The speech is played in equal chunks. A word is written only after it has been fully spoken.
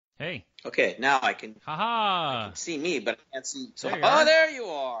Hey. Okay, now I can see me, but I can't see. So, there you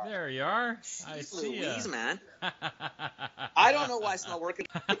are. There you are. Jeez, I see Louise, ya. man. I don't know why it's not working.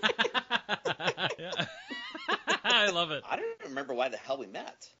 Yeah. I love it. I don't remember why the hell we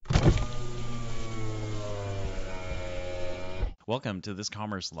met. Welcome to This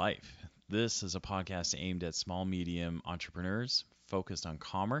Commerce Life. This is a podcast aimed at small, medium entrepreneurs focused on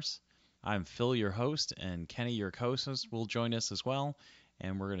commerce. I'm Phil, your host, and Kenny, your co-host, will join us as well.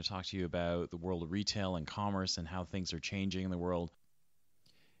 And we're going to talk to you about the world of retail and commerce and how things are changing in the world.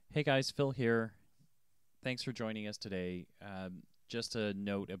 Hey guys, Phil here. Thanks for joining us today. Just a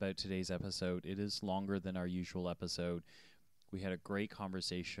note about today's episode. It is longer than our usual episode. We had a great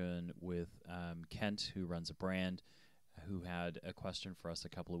conversation with Kent, who runs a brand, who had a question for us a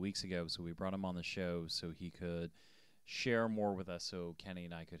couple of weeks ago. So we brought him on the show so he could share more with us so Kenny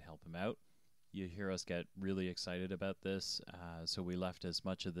and I could help him out. You hear us get really excited about this, so we left as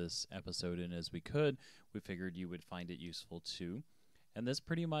much of this episode in as we could. We figured you would find it useful too. And this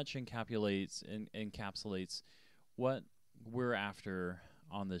pretty much encapsulates what we're after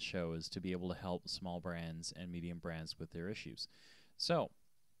on this show, is to be able to help small brands and medium brands with their issues. So,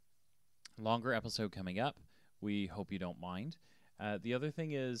 longer episode coming up. We hope you don't mind. The other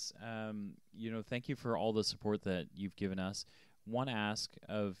thing is, thank you for all the support that you've given us. One ask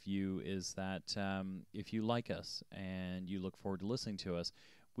of you is that if you like us and you look forward to listening to us,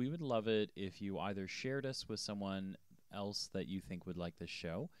 we would love it if you either shared us with someone else that you think would like this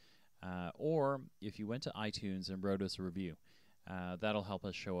show, or if you went to iTunes and wrote us a review. That'll help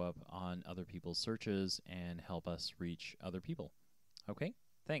us show up on other people's searches and help us reach other people. Okay,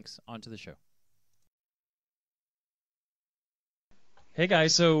 thanks. On to the show. Hey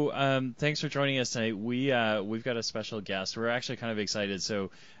guys, so thanks for joining us tonight. We've got a special guest. We're actually kind of excited.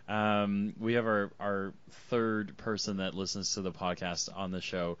 So we have our third person that listens to the podcast on the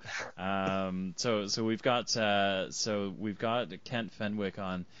show. So we've got Kent Fenwick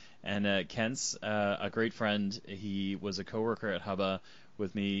on, and Kent's a great friend. He was a coworker at Hubba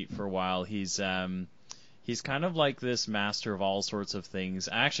with me for a while. He's kind of like this master of all sorts of things.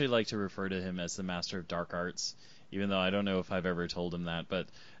 I actually like to refer to him as the master of dark arts, even though I don't know if I've ever told him that. But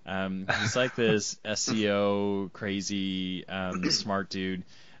he's like this SEO crazy smart dude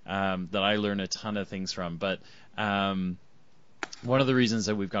that I learn a ton of things from. But one of the reasons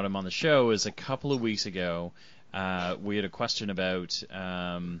that we've got him on the show is a couple of weeks ago we had a question about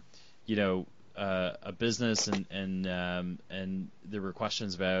a business, and there were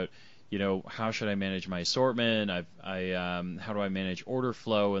questions about, how should I manage my assortment? How do I manage order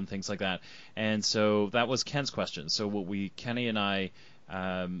flow and things like that? And so that was Ken's question. So Kenny and I,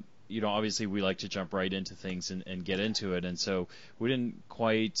 obviously we like to jump right into things and get into it. And so we didn't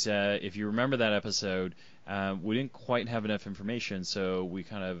quite, if you remember that episode, we didn't quite have enough information. So we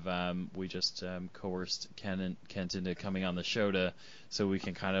kind of, coerced Kent into coming on the show so we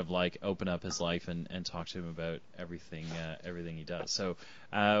can kind of like open up his life and talk to him about everything he does. So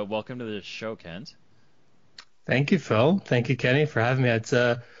welcome to the show, Kent. Thank you, Phil. Thank you, Kenny, for having me. It's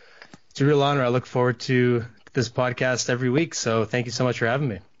a real honor. I look forward to this podcast every week. So thank you so much for having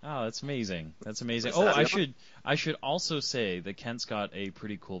me. Oh, that's amazing. That's amazing. I should also say that Kent's got a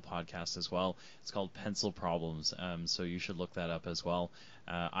pretty cool podcast as well. It's called Pencil Problems. So you should look that up as well.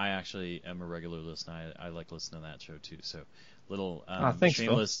 I actually am a regular listener. I like listening to that show too. So little thanks,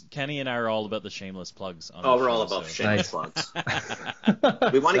 shameless. Phil. Kenny and I are all about the shameless plugs. We're all about shameless plugs.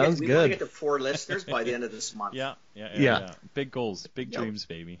 We want to get to 4 listeners by the end of this month. Yeah. Big goals, big dreams,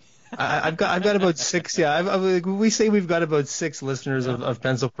 baby. I've got about 6. Yeah, we say we've got about 6 listeners of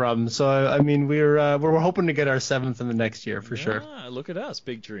Pencil Problems. So I mean, we're hoping to get our 7th in the next year for sure. Look at us,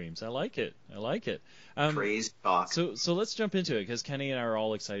 big dreams. I like it. Crazy talk. So let's jump into it, because Kenny and I are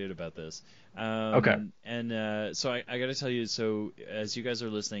all excited about this. Okay. And so I got to tell you, so as you guys are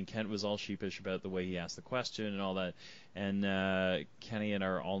listening, Kent was all sheepish about the way he asked the question and all that, and Kenny and I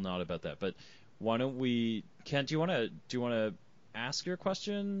are all not about that. But why don't we, Kent? Do you want to ask your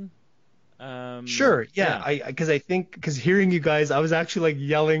question? Sure. Yeah. Because hearing you guys, I was actually like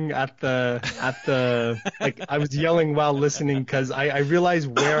yelling at the like I was yelling while listening, because I realized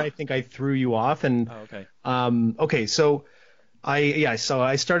where I think I threw you off. And okay. So I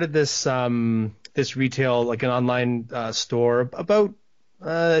started this retail, like an online store, about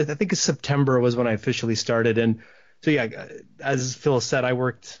I think it's September was when I officially started. And so yeah, as Phil said, I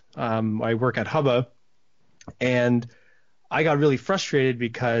work at Hubba, and I got really frustrated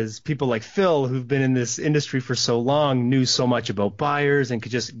because people like Phil, who've been in this industry for so long, knew so much about buyers and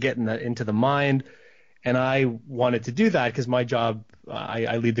could just get into the mind. And I wanted to do that because my job,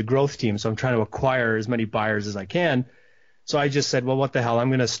 I lead the growth team, so I'm trying to acquire as many buyers as I can. So I just said, well, what the hell? I'm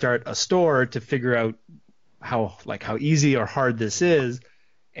going to start a store to figure out how easy or hard this is.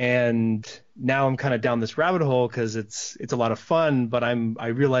 And now I'm kind of down this rabbit hole because it's a lot of fun, but I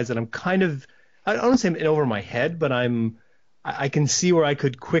realize that I'm kind of, I don't want to say I'm in over my head, but I can see where I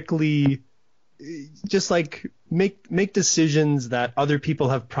could quickly just like make decisions that other people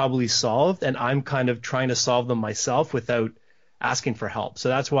have probably solved, and I'm kind of trying to solve them myself without asking for help. So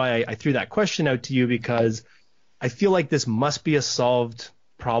that's why I threw that question out to you, because I feel like this must be a solved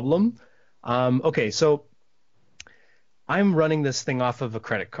problem. Okay, so I'm running this thing off of a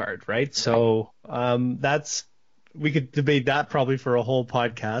credit card, right? So we could debate that probably for a whole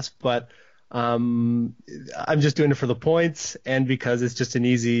podcast, but I'm just doing it for the points and because it's just an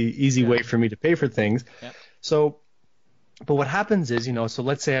easy way for me to pay for things. Yep. So, but what happens is, so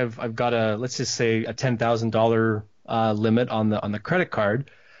let's say I've got let's just say a $10,000 limit on the credit card.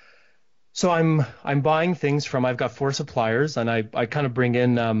 So I'm buying things from, I've got 4 suppliers, and I kind of bring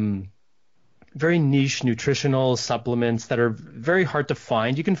in very niche nutritional supplements that are very hard to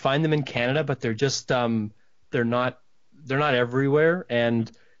find. You can find them in Canada, but they're just they're not everywhere,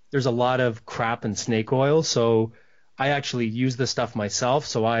 and there's a lot of crap and snake oil. So I actually use this stuff myself.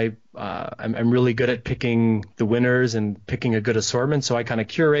 So I'm really good at picking the winners and picking a good assortment. So I kind of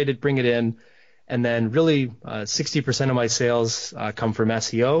curate it, bring it in, and then really 60% of my sales come from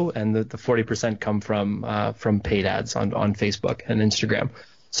SEO, and the 40% come from paid ads on Facebook and Instagram.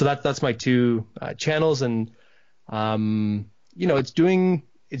 So that's my 2 channels, and it's doing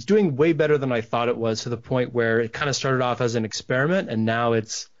way better than I thought it was, to the point where it kind of started off as an experiment, and now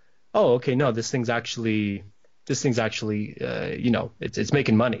it's, oh, okay, no, this thing's actually it's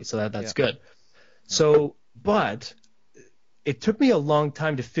making money, so that's good. So, but it took me a long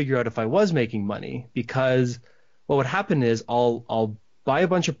time to figure out if I was making money, because what would happen is I'll buy a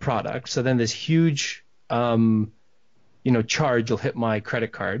bunch of products, so then this huge charge will hit my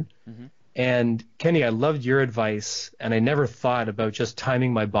credit card. Mm-hmm. And Kenny, I loved your advice, and I never thought about just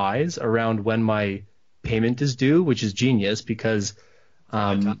timing my buys around when my payment is due, which is genius, because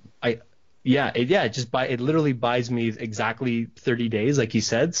it literally buys me exactly 30 days, like you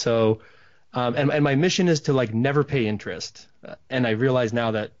said. So and my mission is to like never pay interest. And I realize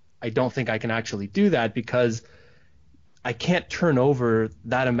now that I don't think I can actually do that, because I can't turn over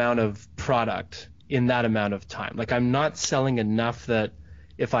that amount of product in that amount of time. Like, I'm not selling enough that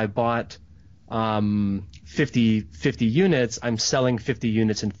if I bought 50 units, I'm selling 50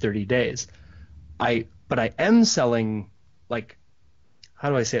 units in 30 days. But I am selling, like, how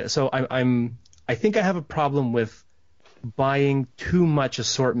do I say it? So I think I have a problem with buying too much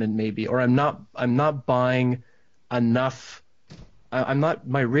assortment, maybe, or I'm not buying enough.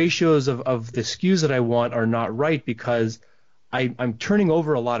 My ratios of the SKUs that I want are not right, because I'm turning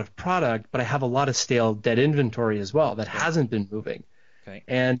over a lot of product, but I have a lot of stale, dead inventory as well that hasn't been moving. Okay.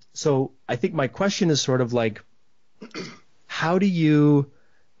 And so I think my question is sort of like, how do you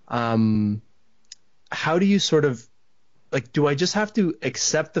sort of, like, do I just have to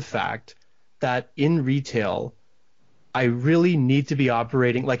accept the fact that in retail, I really need to be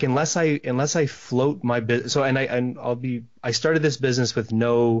operating, like, unless I float my business. So I started this business with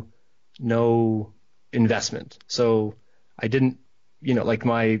no investment. So I didn't, like,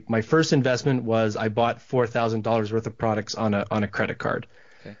 my first investment was I bought $4,000 worth of products on a credit card.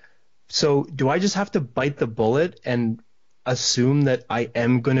 Okay. So do I just have to bite the bullet and assume that I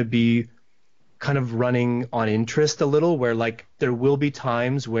am going to be kind of running on interest a little, where, like, there will be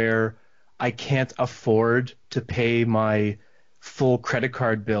times where I can't afford to pay my full credit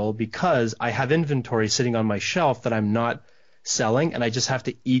card bill because I have inventory sitting on my shelf that I'm not selling, and I just have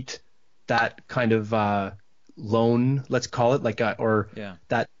to eat that kind of loan, let's call it,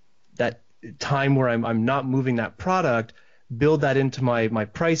 that time where I'm not moving that product, build that into my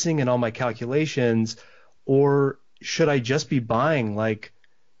pricing and all my calculations? Or should I just be buying, like,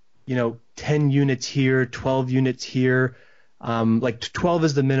 10 units here, 12 units here? Like 12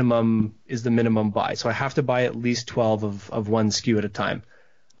 is the minimum buy. So I have to buy at least 12 of one SKU at a time.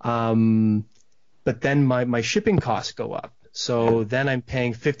 But then my shipping costs go up. So then I'm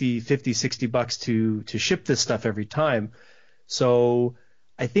paying $50-$60 to ship this stuff every time. So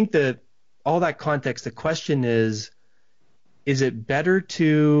I think that all that context, the question is it better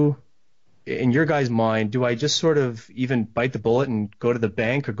to, in your guys' mind, do I just sort of even bite the bullet and go to the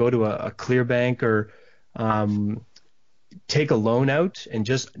bank, or go to a clear bank, or take a loan out and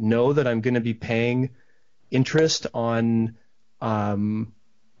just know that I'm going to be paying interest on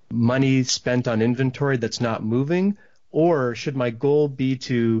money spent on inventory that's not moving? Or should my goal be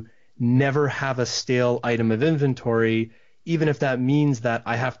to never have a stale item of inventory, even if that means that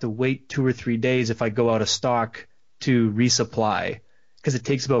I have to wait 2 or 3 days if I go out of stock to resupply because it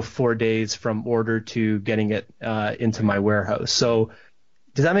takes about 4 days from order to getting it into my warehouse. So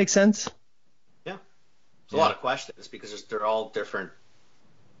does that make sense? Yeah. It's a lot of questions because they're all different.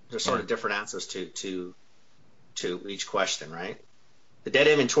 There's sort of different answers to each question, right? The dead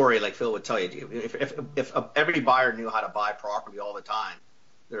inventory, like Phil would tell you, if every buyer knew how to buy properly all the time,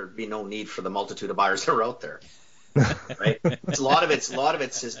 there'd be no need for the multitude of buyers that are out there, right? A lot of it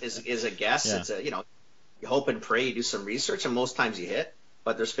is a guess. Yeah. It's you hope and pray, you do some research, and most times you hit,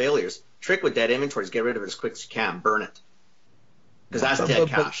 but there's failures. Trick with dead inventory is get rid of it as quick as you can, burn it, because that's dead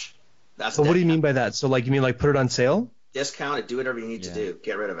cash. But what do you mean by that? So like you mean like put it on sale? Discount it, do whatever you need to do,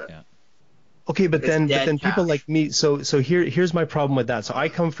 get rid of it. Yeah. Okay, but then people like me, so here's my problem with that. So I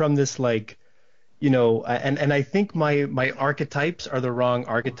come from this like, and I think my archetypes are the wrong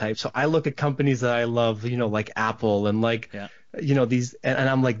archetypes. So I look at companies that I love, like Apple and like, these, and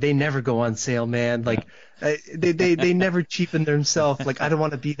I'm like, they never go on sale, man. Like, they never cheapen themselves. Like, I don't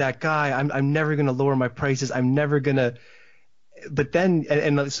want to be that guy. I'm never gonna lower my prices. I'm never gonna. But then,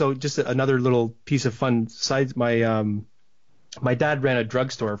 and so just another little piece of fun side, my dad ran a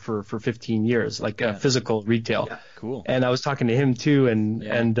drugstore for 15 years, like physical retail. Yeah. Cool. And I was talking to him too,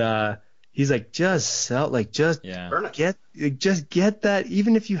 and he's like, just sell, like just get that,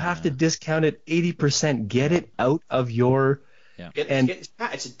 even if you have to discount it 80%, get it out of your. Yeah.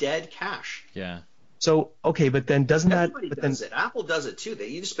 It's dead cash. Yeah. So okay, but then doesn't Everybody that? But does then it. Apple does it too.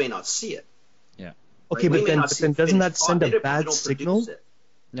 You just may not see it. Yeah. Okay, right? but then doesn't that send a bad signal?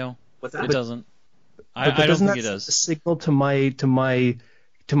 No. What's that? It doesn't. I don't think it does. A signal to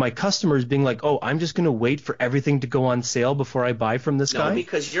my customers being like, oh, I'm just going to wait for everything to go on sale before I buy from this guy? No,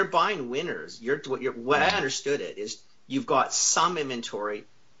 because you're buying winners. What I understood it is you've got some inventory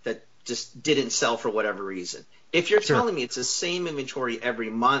that just didn't sell for whatever reason. If you're telling me it's the same inventory every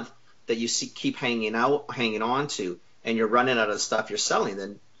month that you keep hanging on to, and you're running out of the stuff you're selling,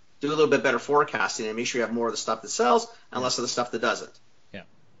 then do a little bit better forecasting and make sure you have more of the stuff that sells and less of the stuff that doesn't.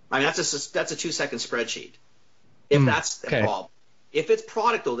 I mean, that's a 2-second spreadsheet. If that's the problem. If it's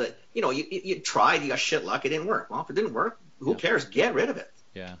product, though, that, you tried, you got shit luck, it didn't work. Well, if it didn't work, who cares? Get rid of it.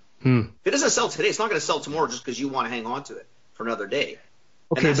 Yeah. If it doesn't sell today, it's not going to sell tomorrow just because you want to hang on to it for another day.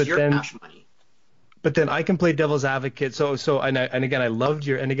 Okay, and that's your cash money. But then I can play devil's advocate. So and again, I loved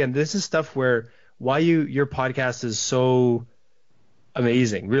and again, this is stuff where why your podcast is so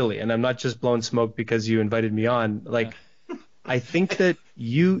amazing, really. And I'm not just blowing smoke because you invited me on. Like, I think that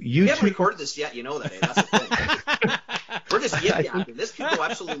you haven't recorded this yet, you know that. That's the thing. We're just yip-yapping. This could go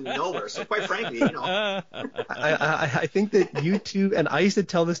absolutely nowhere. So quite frankly, I think that you two, and I used to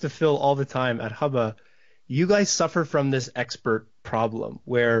tell this to Phil all the time at Hubba, you guys suffer from this expert problem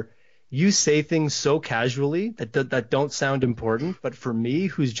where you say things so casually that don't sound important. But for me,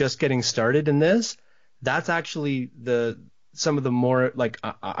 who's just getting started in this, that's actually some of the more like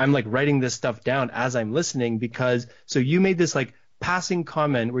I'm like writing this stuff down as I'm listening because so you made this like passing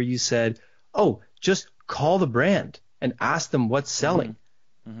comment where you said, oh, just call the brand and ask them what's selling.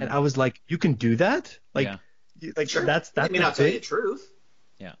 Mm-hmm. And I was like, you can do that? Like, sure. that's I mean, I'll tell you the truth.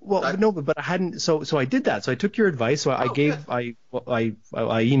 Yeah. Well, no, but I hadn't. So I did that. So I took your advice. So I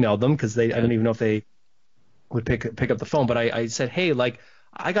emailed them because I don't even know if they would pick up the phone. But I said, hey, like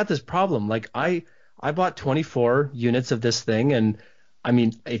I got this problem. Like I bought 24 units of this thing, and I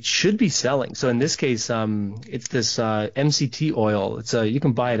mean, it should be selling. So in this case, it's this MCT oil. It's you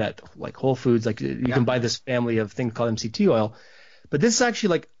can buy it at like Whole Foods. Like you can buy this family of things called MCT oil. But this is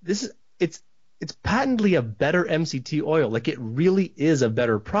actually it's patently a better MCT oil. Like it really is a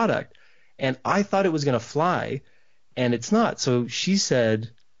better product. And I thought it was going to fly, and it's not. So she said,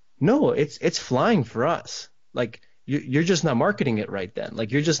 no, it's flying for us. Like you're just not marketing it right then.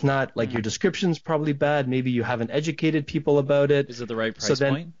 Like you're just not, like your description's probably bad. Maybe you haven't educated people about it. Is it the right price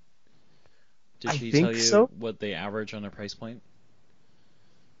point? Did she tell you what they average on a price point?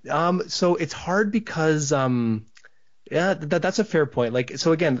 So it's hard because that's a fair point. Like,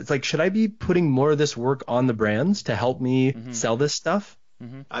 so again, it's like, should I be putting more of this work on the brands to help me sell this stuff?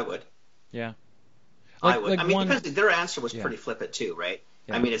 Mm-hmm. I would. Yeah. I would. I mean, because their answer was pretty flippant too, right?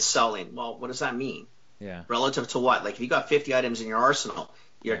 Yeah. I mean, it's selling. Well, what does that mean? Yeah. Relative to what? Like, if you got 50 items in your arsenal,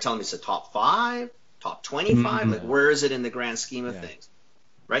 you're telling me it's a top 5, top 25? Like, where is it in the grand scheme of things?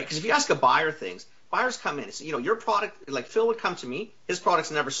 Right? Because if you ask a buyer things, buyers come in. It's, your product, like Phil would come to me, his product's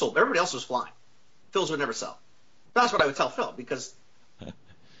never sold. Everybody else was flying. Phil's would never sell. That's what I would tell Phil, because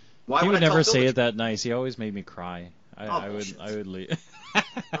why would I never say it that nice. He always made me cry. I would leave.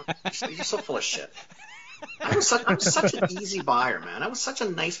 You're so full of shit. I was such an easy buyer, man. I was such a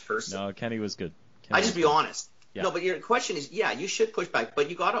nice person. No, Kenny was good. I just be honest. Yeah. No, but your question is, you should push back, but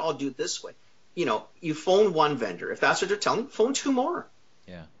you got to all do it this way. you phone one vendor. If that's what they're telling you, phone two more.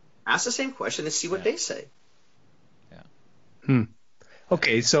 Yeah. Ask the same question and see what they say. Yeah.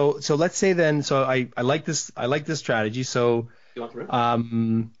 Okay, so let's say then, so I like this strategy. So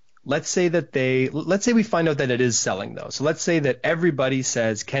let's say we find out that it is selling though. So let's say that everybody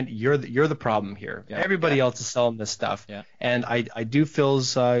says, Kent, you're the problem here. Yeah. Everybody else is selling this stuff. Yeah. And I do feel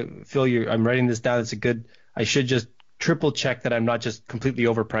I'm writing this down. It's I should just triple check that I'm not just completely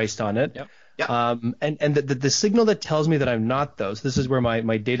overpriced on it. Yep. Yeah. And the signal that tells me that I'm not though. So this is where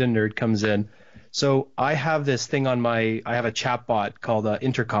my data nerd comes in. So I have this thing I have a chat bot called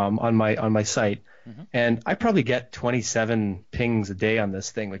Intercom on my site. Mm-hmm. And I probably get 27 pings a day on this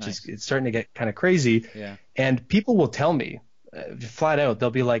thing, which is it's starting to get kind of crazy. Yeah. And people will tell me flat out,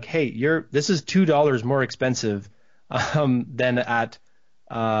 they'll be like, "Hey, this is $2 more expensive than at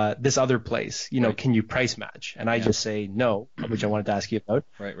this other place. Can you price match?" And I just say no, which I wanted to ask you about.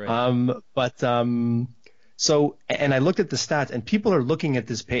 Right. So, and I looked at the stats, and people are looking at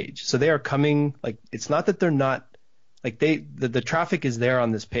this page. So they are coming. Like, it's not that they're not. Like the traffic is there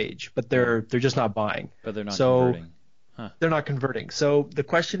on this page, but they're just not buying. But they're not converting. Huh. They're not converting. So the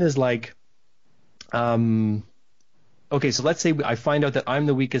question is like, okay, so let's say I find out that I'm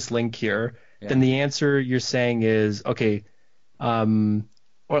the weakest link here. Yeah. Then the answer you're saying is, okay, or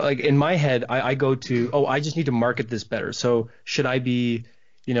like in my head, I go to, I just need to market this better. So should I be,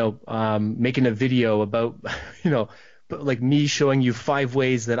 making a video about, like me showing you 5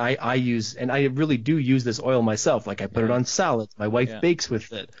 ways that I use, and I really do use this oil myself. Like I put it on salads. My wife bakes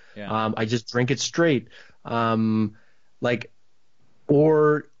with it. Yeah. I just drink it straight. Or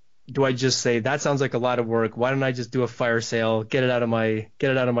do I just say that sounds like a lot of work? Why don't I just do a fire sale, get it out of my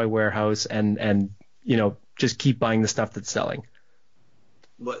warehouse, and just keep buying the stuff that's selling?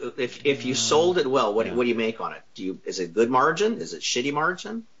 But if you sold it well, what do you make on it? Is it good margin? Is it shitty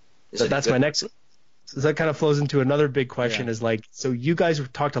margin? That's my next. So that kind of flows into another big question is like, so you guys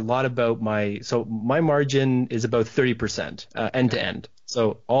talked a lot about my margin is about 30% end to end.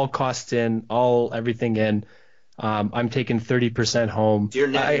 So all costs in, everything in, I'm taking 30% home,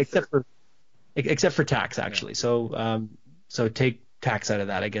 except for tax actually. Yeah. So take tax out of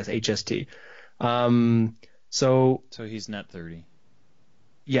that, I guess, HST. So he's net 30.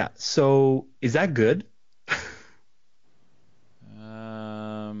 Yeah. So is that good?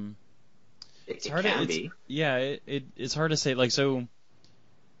 It's hard to be. Yeah, it's hard to say. Like, so,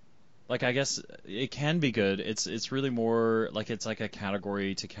 like, I guess it can be good. It's really more like it's like a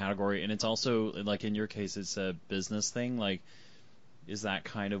category to category, and it's also like in your case, it's a business thing. Like, is that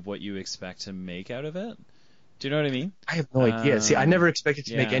kind of what you expect to make out of it? Do you know what I mean? I have no idea. See, I never expected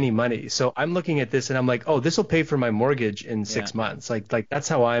to make any money, so I'm looking at this and I'm like, oh, this will pay for my mortgage in 6 months. Like that's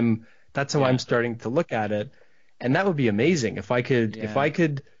how I'm starting to look at it, and that would be amazing if I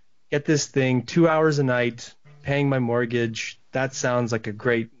could get this thing 2 hours a night, paying my mortgage. That sounds like a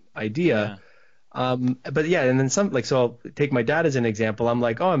great idea. Yeah. But yeah, and then some, like, so I'll take my dad as an example. I'm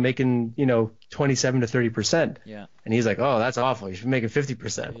like, I'm making, 27 to 30%. Yeah. And he's like, oh, that's awful. You should be making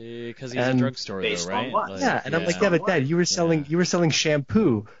 50%. Because he's a drugstore though, right? Like, yeah. And I'm like, but Dad, you were selling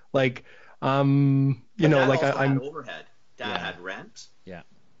shampoo. Like, I'm overhead. Dad had rent. Yeah.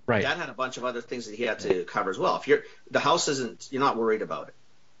 Right. Dad had a bunch of other things that he had to cover as well. If the house you're not worried about it.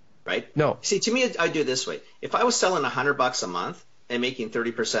 Right? No. See, to me, I do it this way. If I was selling $100 a month and making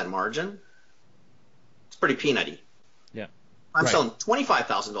 30% margin, it's pretty peanutty. Yeah. I'm selling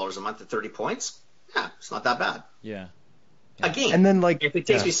 $25,000 a month at 30 points. Yeah, it's not that bad. Yeah. Again, and then like if it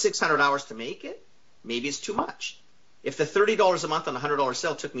takes me 600 hours to make it, maybe it's too much. If the $30 a month on a $100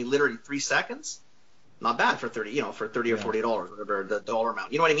 sale took me literally 3 seconds, not bad for 30, for $30 or $40, whatever the dollar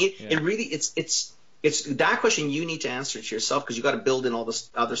amount. You know what I mean? Yeah. It really, it's that question you need to answer to yourself, because you got to build in all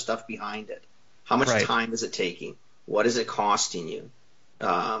this other stuff behind it. How much time is it taking? What is it costing you?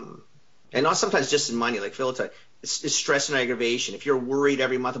 And not sometimes just in money, like Phil said, it's stress and aggravation. If you're worried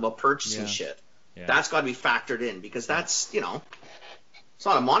every month about purchasing shit, that's got to be factored in, because that's, it's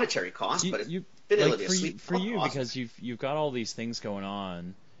not a monetary cost, but it's for you because you've got all these things going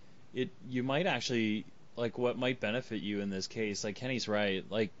on. You might actually, like, what might benefit you in this case, like Kenny's right,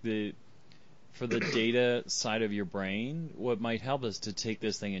 like for the data side of your brain, what might help is to take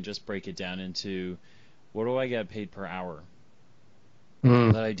this thing and just break it down into, what do I get paid per hour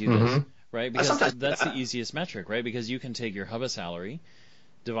that I do this, right? Because that's the easiest metric, right? Because you can take your Hubba salary,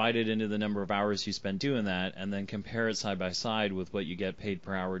 divide it into the number of hours you spend doing that, and then compare it side by side with what you get paid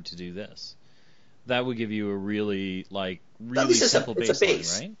per hour to do this. That would give you a really simple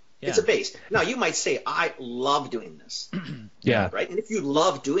baseline, right? Yeah. It's a base. Now, you might say, I love doing this. Yeah. Right? And if you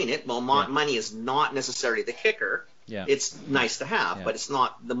love doing it, well, money is not necessarily the kicker. Yeah. It's nice to have, Yeah. but it's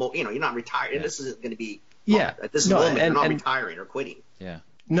not you're not retired. Yeah. This isn't going to be at this No, moment. You're and- not and- retiring or quitting. Yeah.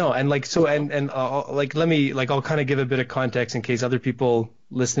 No, and like so, and like let me like I'll kind of give a bit of context in case other people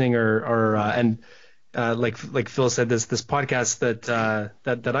listening like Phil said, this podcast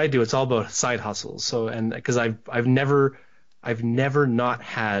that I do, it's all about side hustles. So and because I've never not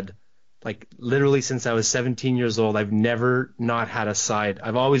had, like, literally since I was 17 years old, I've never not had a side.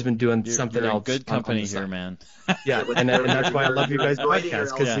 I've always been doing something you're else. In good company on the here, side. man. Yeah, and that's why I love you guys' Right in your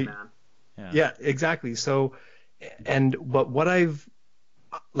podcast, because element, man. yeah, exactly. So, but what I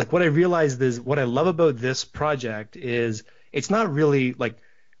realized is what I love about this project is it's not really like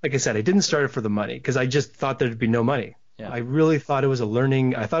I said, I didn't start it for the money because I just thought there'd be no money. Yeah. I really thought it was I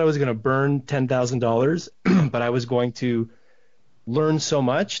thought I was going to burn $10,000, but I was going to learn so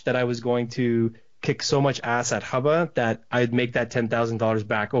much that I was going to kick so much ass at Hubba that I'd make that $10,000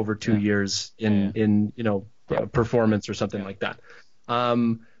 back over 2 years in performance or something like that.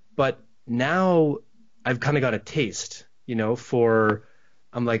 But now I've kind of got a taste,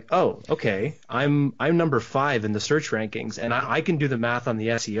 I'm like, oh, okay, I'm number 5 in the search rankings, and I can do the math on the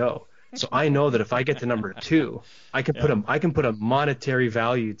SEO. So I know that if I get to number 2, I can put a monetary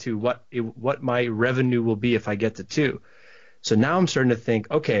value to what my revenue will be if I get to 2. So now I'm starting to think,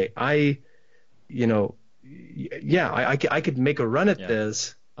 okay, I could make a run at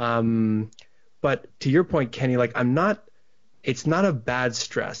this. But to your point, Kenny, like it's not a bad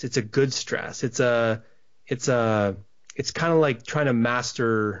stress. It's a good stress. It's kind of like trying to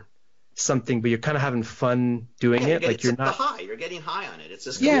master something, but you're kind of having fun doing it. Like you're not you're getting high on it. It's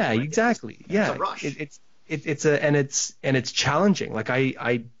just exactly. It's a rush. It's challenging. Like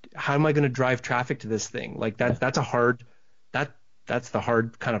how am I going to drive traffic to this thing? Like that's the hard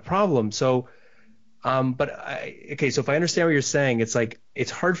kind of problem. So, so if I understand what you're saying, it's like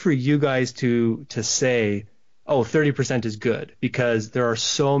it's hard for you guys to say, oh, 30% is good, because there are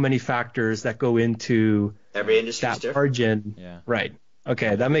so many factors that go into every industry that margin. Yeah. Right.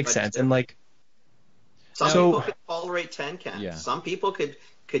 Okay, that makes sense. And like, some people could tolerate 10, Ken. Yeah. Some people could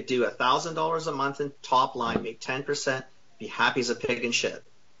do $1,000 a month in top line, make 10%, be happy as a pig in shit,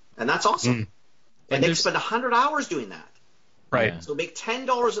 and that's awesome. And they could spend 100 hours doing that. Right. Yeah. So make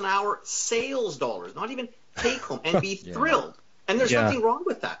 $10 an hour sales dollars, not even take home, and be thrilled. And there's nothing wrong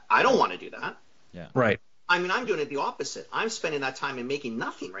with that. I don't want to do that. Yeah. Right. I mean, I'm doing it the opposite. I'm spending that time and making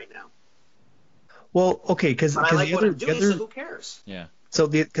nothing right now. Well, okay, because I like what I'm doing, so who cares? Yeah. So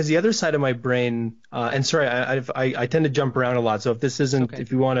because the other side of my brain, and sorry, I tend to jump around a lot. So if this isn't,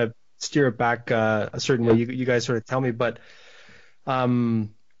 if you want to steer it back a certain way, you guys sort of tell me. But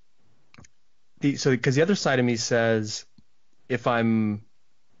because the other side of me says, if I'm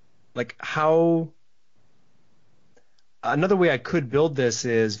like, another way I could build this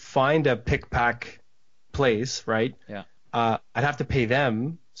is find a pick pack place, right? Yeah. I'd have to pay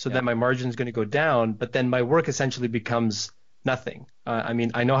them, so then my margin is going to go down, but then my work essentially becomes nothing. I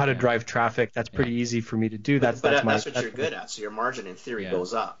mean, I know how to drive traffic. That's pretty easy for me to do. That's what you're good at. So your margin in theory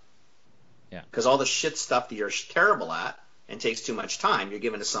goes up. Yeah. Because all the shit stuff that you're terrible at and takes too much time, you're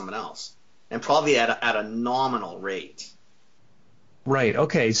giving to someone else, and probably at a nominal rate. Right.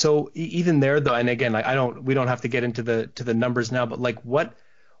 Okay. So even there, though, and again, like we don't have to get into the numbers now, but like what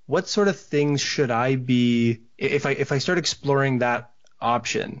sort of things should I be if I start exploring that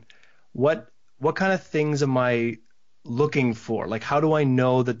option? What kind of things am I looking for? Like, how do I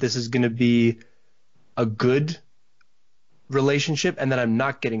know that this is going to be a good relationship and that I'm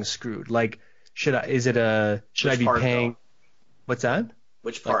not getting screwed? Like, should I be paying? Though? What's that?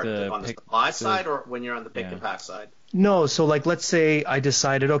 Which part? On the supply side or when you're on the pick and pack side? No, so like let's say I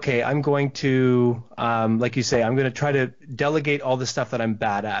decided, okay, I'm going to, like you say, I'm going to try to delegate all the stuff that I'm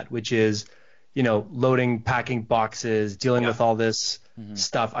bad at, which is, loading, packing boxes, dealing with all this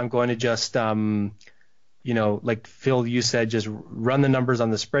stuff. I'm going to just, like Phil, you said, just run the numbers on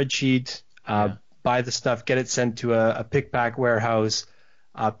the spreadsheet, buy the stuff, get it sent to a pick pack warehouse,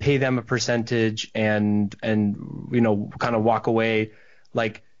 pay them a percentage, and kind of walk away,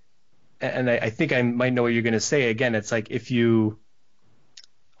 like. And I think I might know what you're going to say. Again, it's like if you,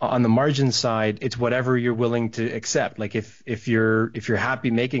 on the margin side, it's whatever you're willing to accept. Like if you're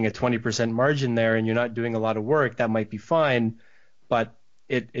happy making a 20% margin there and you're not doing a lot of work, that might be fine. But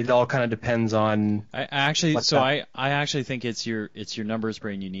it all kind of depends on. I actually think it's your numbers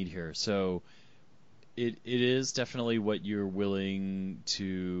brain you need here. So it is definitely what you're willing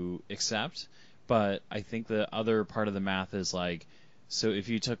to accept. But I think the other part of the math is like, so if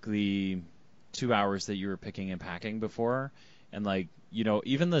you took the 2 hours that you were picking and packing before, and like,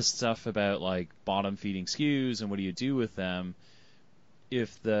 even the stuff about like bottom feeding SKUs and what do you do with them,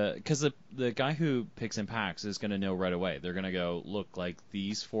 because the guy who picks and packs is going to know right away. They're going to go, look, like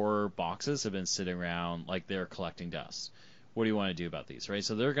these 4 boxes have been sitting around, like they're collecting dust. What do you want to do about these, right?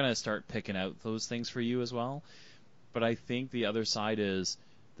 So they're going to start picking out those things for you as well. But I think the other side is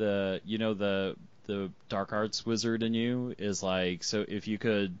the dark arts wizard in you is like, so if you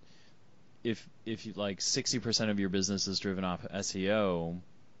could, if you, like 60% of your business is driven off SEO,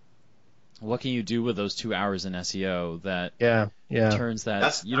 what can you do with those 2 hours in SEO that turns that,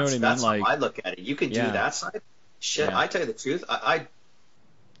 that's, you know what I mean? That's like, how I look at it. You can do that side. Shit, I tell you the truth.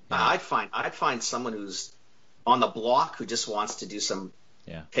 I'd find someone who's on the block who just wants to do some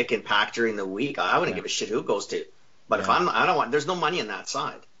pick and pack during the week. I wouldn't give a shit who it goes to. But if I don't want, there's no money in that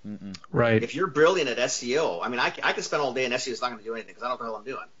side. Mm-mm. Right. If you're brilliant at SEO, I mean, I can spend all day in SEO. It's not going to do anything because I don't know what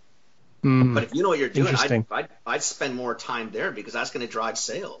the hell I'm doing. But if you know what you're doing, I'd spend more time there because that's going to drive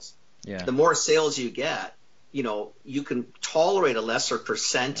sales. Yeah. The more sales you get, you can tolerate a lesser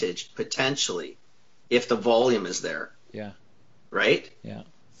percentage potentially if the volume is there. Yeah. Right? Yeah.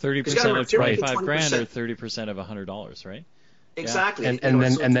 30% of 25 grand or 30% of $100, right? Exactly.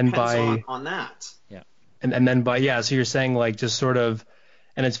 And then by on that. Yeah. And then so you're saying like just sort of,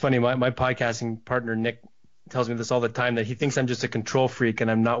 and it's funny, my podcasting partner Nick tells me this all the time, that he thinks I'm just a control freak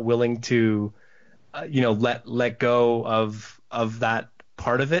and I'm not willing to let go of that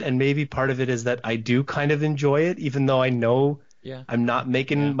part of it. And maybe part of it is that I do kind of enjoy it, even though I know I'm not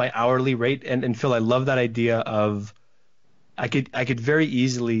making my hourly rate. And Phil, I love that idea of I could very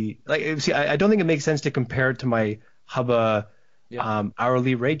easily, like, see, I don't think it makes sense to compare it to my Hubba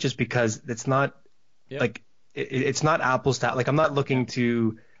hourly rate, just because it's not like it's not apples to, like, I'm not looking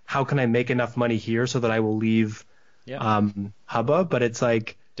to how can I make enough money here so that I will leave Hubba, but it's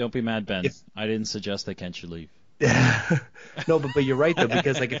like, don't be mad, Ben. I didn't suggest that Ken should leave. No, but you're right though,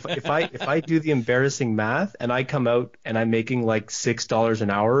 because like if I do the embarrassing math and I come out and I'm making like $6 an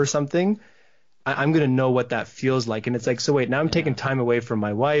hour or something, I'm gonna know what that feels like. And it's like, so wait, now I'm taking time away from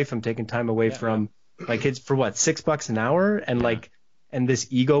my wife, I'm taking time away from my kids for what, $6 an hour, and like, and this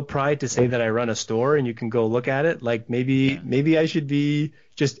ego pride to say that I run a store and you can go look at it. Like maybe I should be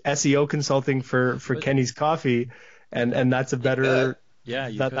just SEO consulting for Kenny's Coffee, and that's a better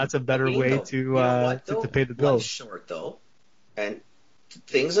that's a better way to pay the bills. Life's short though, and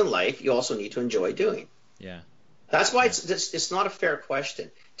things in life you also need to enjoy doing. Yeah, that's why it's not a fair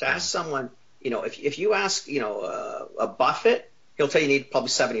question to ask someone. If you ask a Buffett, he'll tell you need probably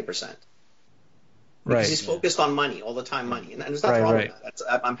 70%. Because he's focused on money all the time, money, and there's nothing wrong with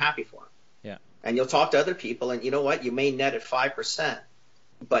that. I'm happy for him. Yeah. And you'll talk to other people, and you know what? You may net at 5%,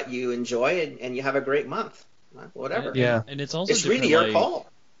 but you enjoy it and you have a great month. Whatever. Yeah. And it's also really your call.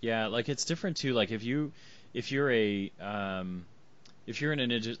 Yeah, like it's different too. Like if you're in an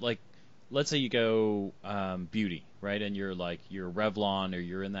industry, like let's say you go beauty, right? And you're Revlon, or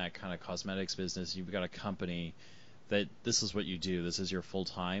you're in that kind of cosmetics business. You've got a company that this is what you do. This is your full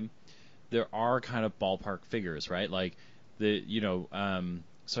time. There are kind of ballpark figures, right? Like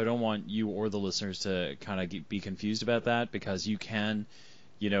so I don't want you or the listeners to kind of be confused about that, because you can,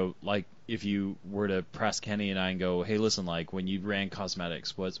 like if you were to press Kenny and I and go, hey, listen, like when you ran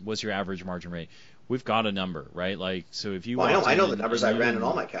cosmetics, what's your average margin rate? We've got a number, right? Like, so if you I know the numbers I ran in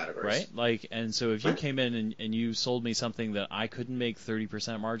all my categories, right? Like, and so if you came in and you sold me something that I couldn't make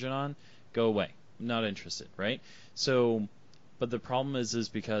 30% margin on, go away. I'm not interested, right? So. But the problem is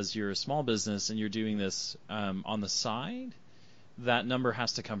because you're a small business and you're doing this on the side, that number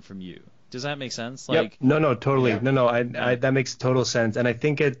has to come from you. Does that make sense? Like, No, totally. No, I that makes total sense. And I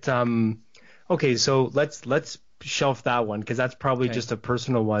think it. Okay, so let's shelf that one, because that's probably just a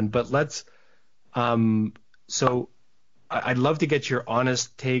personal one. But let's. So I'd love to get your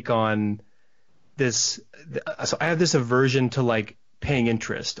honest take on this. So I have this aversion to like paying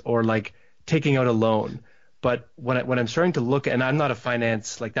interest or like taking out a loan. But when I'm starting to look, and I'm not a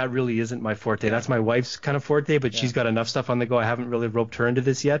finance, like that really isn't my forte. That's my wife's kind of forte, but she's got enough stuff on the go. I haven't really roped her into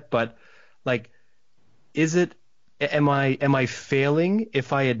this yet. But like, am I failing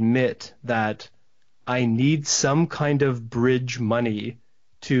if I admit that I need some kind of bridge money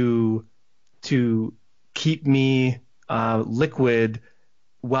to keep me liquid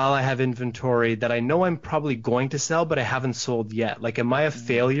while I have inventory that I know I'm probably going to sell, but I haven't sold yet? Like, am I a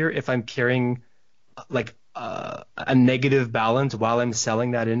failure if I'm carrying like a negative balance while I'm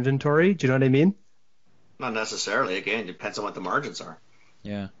selling that inventory? Do you know what I mean? Not necessarily. Again, it depends on what the margins are.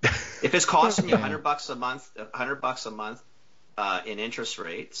 Yeah. If it's costing you $100 a month, in interest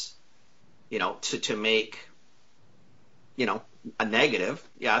rates, to make, a negative,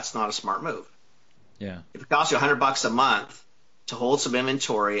 it's not a smart move. Yeah. If it costs you $100 a month to hold some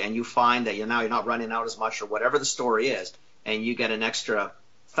inventory, and you find that you're not running out as much, or whatever the story is, and you get an extra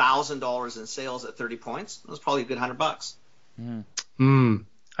 $1,000 in sales at 30 points, that's probably a good $100.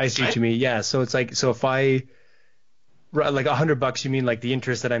 I see what you mean. Yeah. So it's like, so if I, like $100, you mean like the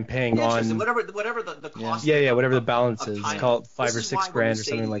interest that I'm paying on whatever the cost. Yeah, whatever the balance is. Call it $5 or $6 grand or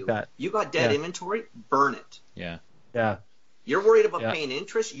something like that. You got dead inventory, burn it. Yeah. You're worried about paying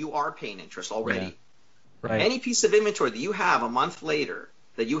interest. You are paying interest already. Yeah. Right. Any piece of inventory that you have a month later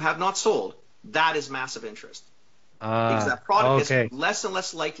that you have not sold, that is massive interest. Because that product is less and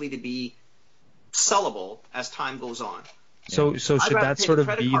less likely to be sellable as time goes on. So should that sort of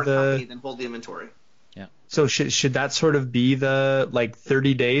be the than hold the inventory? Yeah. So should that sort of be the, like,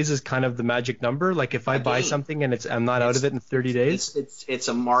 30 days is kind of the magic number? Like if I buy something and I'm not out of it in 30 days? It's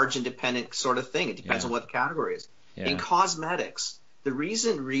a margin dependent sort of thing. It depends on what the category is. Yeah. In cosmetics, the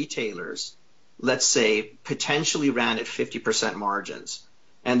reason retailers, let's say, potentially ran at 50% margins,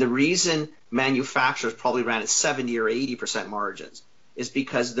 and the reason manufacturers probably ran at 70 or 80% margins is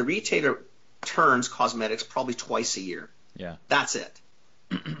because the retailer turns cosmetics probably twice a year. Yeah. That's it.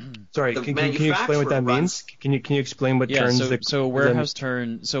 Sorry, can you explain what that means? Can you explain what turns? So warehouse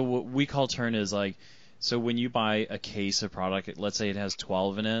turn. So what we call turn is like, so when you buy a case of product, let's say it has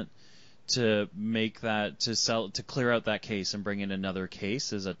 12 in it, to make that, to clear out that case and bring in another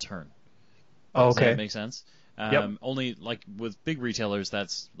case is a turn. Does that make sense? Yep. Only like with big retailers,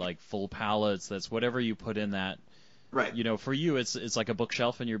 that's like full pallets. That's whatever you put in that. Right. You know, for you, it's like a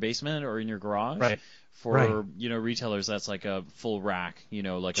bookshelf in your basement or in your garage. Right. For retailers, that's like a full rack. You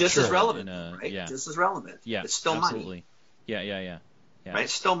know, like just a as relevant. Right? Yeah. Just as relevant. Yeah. It's still absolutely. money. Yeah. Right.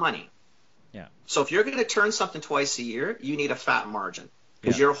 It's still money. Yeah. So if you're going to turn something twice a year, you need a fat margin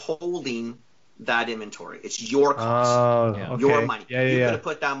because you're holding that inventory. It's your cost, your money. You could have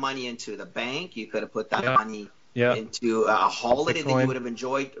put that money into the bank. You could have put that money into a holiday that you would have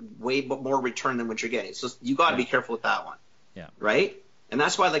enjoyed way more return than what you're getting. So you got to be careful with that one. Yeah. Right? And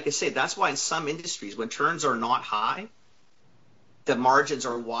that's why, like I say, that's why in some industries, when turns are not high, the margins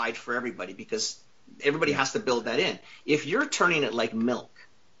are wide for everybody because everybody has to build that in. If you're turning it like milk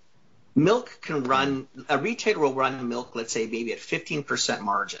can run, a retailer will run milk, let's say maybe at 15%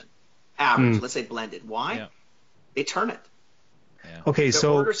 margin, average, let's say blended. Why? Yeah. They turn it. Yeah. Okay, their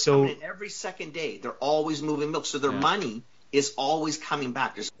orders come in every second day. They're always moving milk, so their money is always coming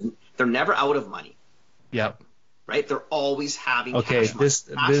back. They're never out of money. Yep. Right? They're always having cash money.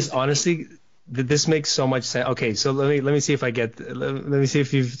 This honestly, this makes so much sense. Okay, so let me see if I get. Let me see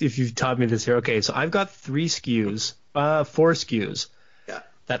if you've taught me this here. Okay, so I've got 4 SKUs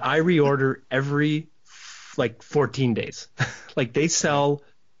that I reorder every like 14 days. Like they sell.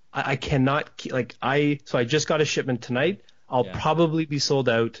 I cannot like so I just got a shipment tonight. I'll probably be sold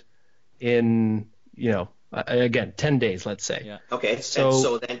out in again 10 days, let's say. Yeah. Okay.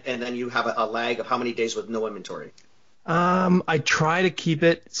 So then you have a lag of how many days with no inventory? I try to keep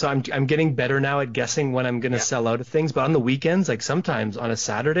it so I'm getting better now at guessing when I'm going to sell out of things. But on the weekends, like sometimes on a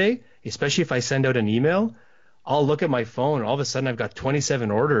Saturday, especially if I send out an email, I'll look at my phone and all of a sudden I've got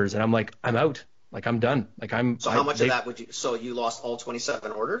 27 orders and I'm like, I'm out. Like I'm done. Like So how much of that would you? So you lost all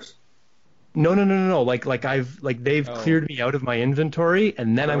 27 orders? No. Like they've cleared me out of my inventory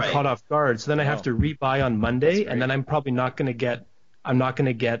and then I'm caught off guard. So then I have to rebuy on Monday and then I'm probably not going to get. I'm not going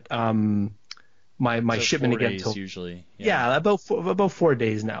to get my shipment again till usually. Yeah, about 4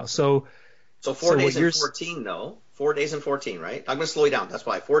 days now. So 4 days and 14 though. 4 days and 14, right? I'm going to slow you down. That's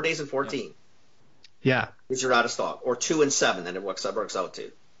why 4 days and 14. Yeah. Is you're out of stock, or 2 and 7, then it works out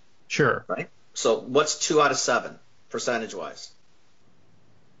to. Sure. Right. So what's 2 out of 7 percentage wise?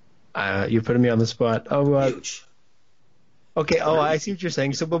 You're putting me on the spot. Huge. Okay. I see what you're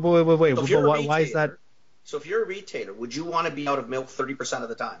saying. So, but wait. So why is that? So if you're a retailer, would you want to be out of milk 30% of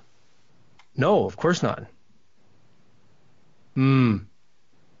the time? No, of course not.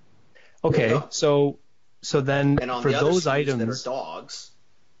 Okay. So then and on for the those other items that are dogs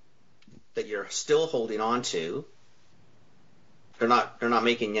that you're still holding on to, they're not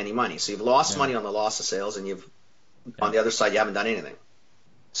making any money. So you've lost money on the loss of sales, and on the other side you haven't done anything.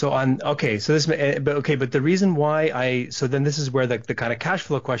 So but the reason why then this is where the kind of cash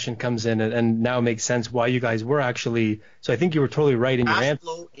flow question comes in, and now it makes sense why you guys were actually. So I think you were totally right in your answer. Cash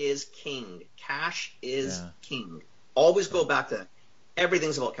flow is king. Cash is king. Always go back to that.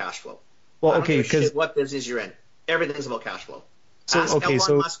 Everything's about cash flow. Well, okay, because what business you're in, everything's about cash flow. So Ask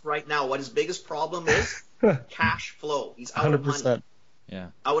Elon Musk right now what his biggest problem is. Cash flow. He's out 100%. Of money. Yeah.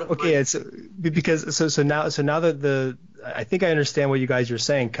 Out of money. Okay, it's because so now that I think I understand what you guys are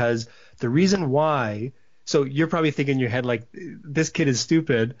saying, because the reason why. So you're probably thinking in your head like, this kid is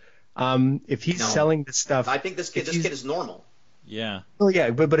stupid. If he's selling this stuff, I think this kid is normal. Yeah. Oh yeah,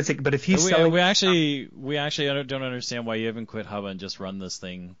 but it's like, but if he's selling, we actually don't understand why you haven't quit Hubba and just run this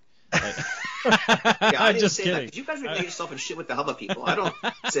thing. Yeah, I I'm didn't just say kidding. that because you guys relate yourself and shit with the Hubba people. I don't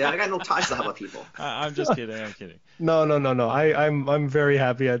say I got no ties to the Hubba people. I'm just kidding. I'm kidding. No. I'm very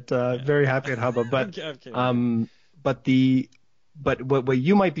happy at Hubba, but I'm kidding. but what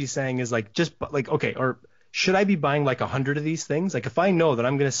you might be saying is like just like okay, or should I be buying like 100 of these things? Like if I know that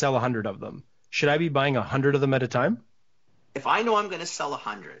I'm going to sell 100 of them, should I be buying 100 of them at a time? If I know I'm going to sell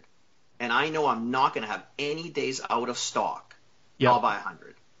 100 and I know I'm not going to have any days out of stock, I'll buy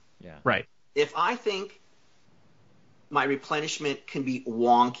 100. Yeah. Right. If I think my replenishment can be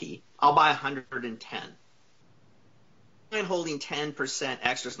wonky, I'll buy 110. And holding 10%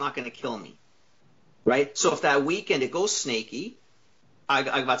 extra is not going to kill me, right? So if that weekend it goes snaky, I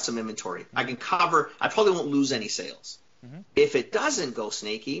got some inventory. I can cover. I probably won't lose any sales. Mm-hmm. If it doesn't go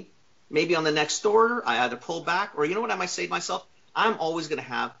snaky, maybe on the next order I either pull back, or you know what I might say to myself? I'm always going to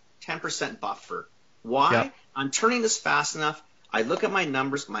have 10% buffer. Why? Yep. I'm turning this fast enough. I look at my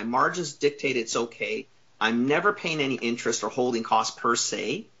numbers. My margins dictate it's okay. I'm never paying any interest or holding costs per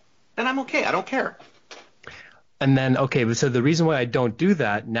se. Then I'm okay. I don't care. And then, okay, so the reason why I don't do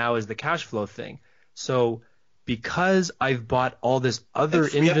that now is the cash flow thing. So because I've bought all this other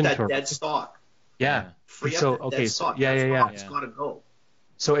free inventory. Up that dead stock. Yeah. Free so, up that okay, dead so, stock. yeah. It's got to go.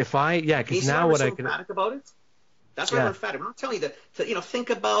 So if because now what I can. Emphatic about it? That's why I'm emphatic. I'm not telling you that, think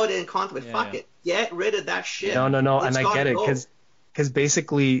about it and contemplate. Fuck it. Get rid of that shit. No. And I get it because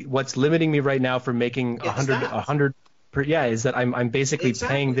basically what's limiting me right now from making 100 per, is that I'm basically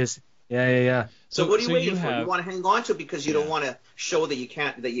paying this. Yeah. So what are you waiting for? You want to hang on to it because you don't want to show that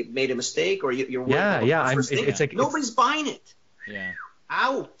you made a mistake, or you're worried about the first thing. It's like nobody's buying it. Yeah.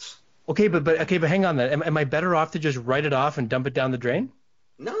 Out. Okay, but hang on then. Am I better off to just write it off and dump it down the drain?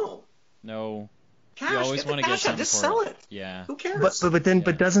 No. Cash. You always want to get something just for sell it. it. Yeah. Who cares?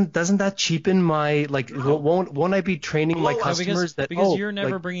 But doesn't that cheapen my won't I be training my customers because you're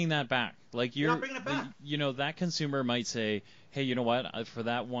never bringing that back. Like you're not bringing it back. That consumer might say, hey, you know what? For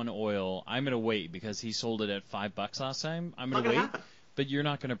that one oil, I'm gonna wait because he sold it at $5 last time. I'm gonna wait, happen. But you're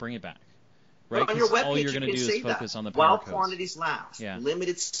not gonna bring it back, right? On your webpage, all you're gonna do is focus on the power while codes. quantities last,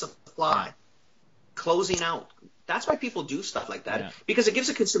 limited supply, closing out. That's why people do stuff like that because it gives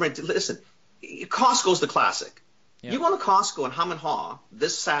a consumer. Listen, Costco's the classic. You go to Costco and hum and haw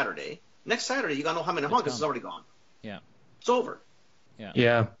this Saturday. Next Saturday, you got no hum and haw because it's already gone. Yeah, it's over.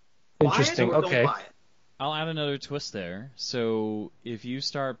 Yeah. Interesting. Buy it or okay. Don't buy it. I'll add another twist there. So if you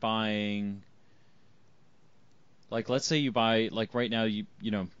start buying, like let's say you buy, like right now you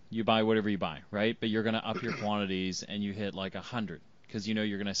buy whatever you buy, right? But you're gonna up your quantities and you hit like 100 because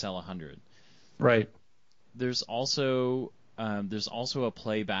you're gonna sell 100. Right. There's also a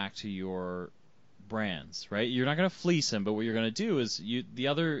play back to your brands, right? You're not gonna fleece them, but what you're gonna do is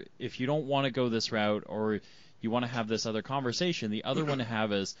if you don't want to go this route or you want to have this other conversation, the other one to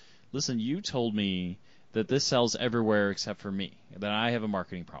have is, listen, you told me that this sells everywhere except for me, that I have a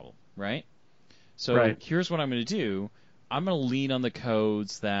marketing problem, right? So here's what I'm going to do. I'm going to lean on the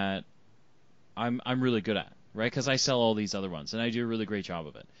codes that I'm really good at, right? Because I sell all these other ones, and I do a really great job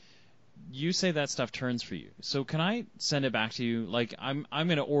of it. You say that stuff turns for you. So can I send it back to you? Like I'm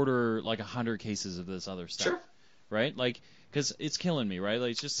going to order like 100 cases of this other stuff, right? Like because it's killing me, right?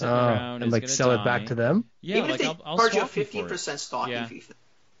 Like it's just sitting around. And like sell it back to them? Yeah, even like if they I'll charge you a swap 15% stocking fee.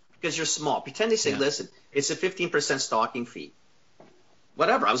 Because you're small. Pretend they say, listen, it's a 15% stocking fee.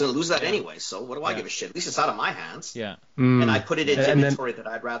 Whatever. I was going to lose that anyway, so what do I give a shit? At least it's out of my hands. Yeah. And I put it in inventory that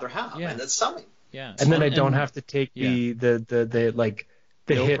I'd rather have, and it's selling. Yeah. And then I don't have to take the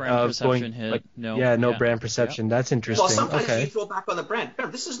hit of going hit. No brand perception. That's interesting. Well, sometimes you throw back on the brand.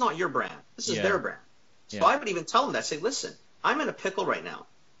 Remember, this is not your brand. This is their brand. So I would even tell them that. Say, listen, I'm in a pickle right now.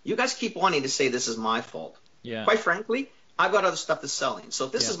 You guys keep wanting to say this is my fault. Yeah. Quite frankly, I've got other stuff that's selling. So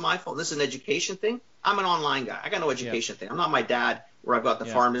if this is my fault, this is an education thing, I'm an online guy. I got no education thing. I'm not my dad where I've got the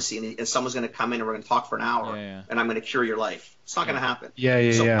pharmacy and someone's going to come in and we're going to talk for an hour and I'm going to cure your life. It's not going to happen.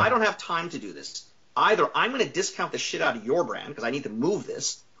 So I don't have time to do this. Either I'm going to discount the shit out of your brand because I need to move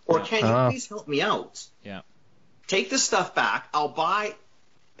this, or can you please help me out? Yeah. Take this stuff back. I'll buy,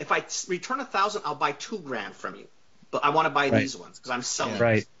 if I return 1,000, I'll buy $2,000 from you. But I want to buy these ones because I'm selling.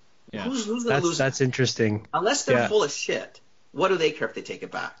 Right. Yeah. Who's going to lose? That's interesting. Unless they're full of shit, what do they care if they take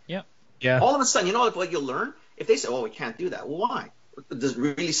it back? Yeah. All of a sudden, you know what you'll learn? If they say, "Oh, we can't do that," well, why? Does it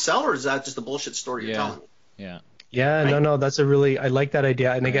really sell, or is that just a bullshit story you're telling me? Yeah. No. That's I like that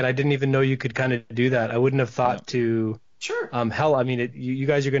idea. And again, I didn't even know you could kind of do that. I wouldn't have thought to. Sure. Hell, I mean, you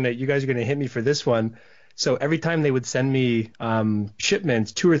guys are gonna hit me for this one. So every time they would send me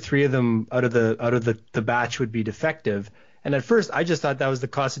shipments, 2 or 3 of them out of the batch would be defective. And at first, I just thought that was the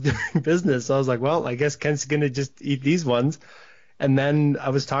cost of doing business. So I was like, well, I guess Ken's going to just eat these ones. And then I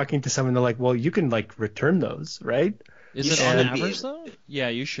was talking to someone, they're like, well, you can like return those, right? Is it on average though? Yeah,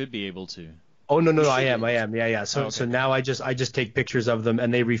 you should be able to. Oh, no, I am. Yeah. So now I just take pictures of them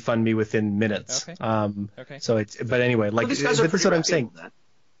and they refund me within minutes. Okay. So but anyway, like, well, that's what I'm saying.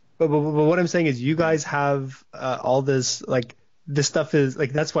 But what I'm saying is you guys have all this, like, this stuff is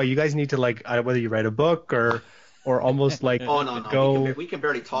like, that's why you guys need to, like, whether you write a book or almost like no. We can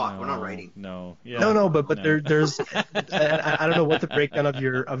barely talk. We're not writing. No. But there's I don't know what the breakdown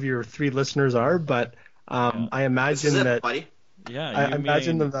of your 3 listeners are, but I imagine that buddy. Yeah, I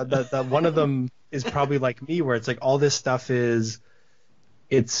imagine that one of them is probably like me, where it's like all this stuff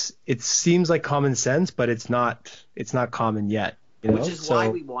it seems like common sense, but it's not common yet. Which is why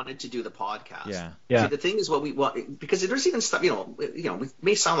we wanted to do the podcast. Yeah. See, the thing is what we want, because there's even stuff, we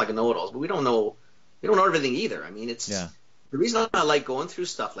may sound like a know-it-alls, but we don't know everything either. I mean, it's the reason I like going through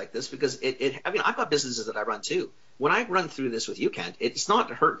stuff like this, because I've got businesses that I run too. When I run through this with you, Kent, it's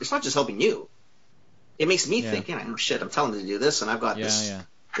not just helping you. It makes me think, oh shit, I'm telling them to do this, and I've got this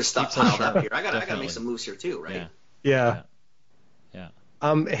stuff piled up here. I gotta make some moves here too, right? Yeah.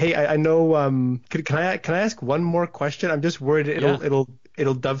 Hey, I know. Can I ask one more question? I'm just worried it'll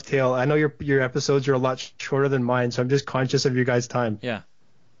dovetail. I know your episodes are a lot shorter than mine, so I'm just conscious of your guys' time. Yeah.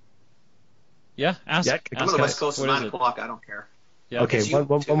 I'm on the West Coast at 9 o'clock. I don't care. Yeah. Okay.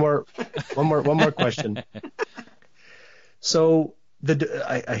 One more question. So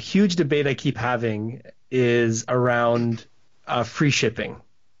a huge debate I keep having is around free shipping.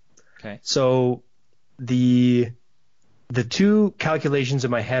 Okay. So the 2 calculations in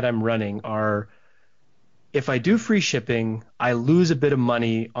my head I'm running are, if I do free shipping, I lose a bit of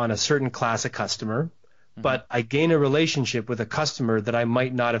money on a certain class of customer, but I gain a relationship with a customer that I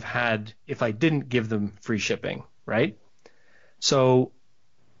might not have had if I didn't give them free shipping, right? So,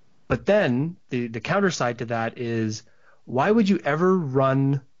 but then the counter side to that is, why would you ever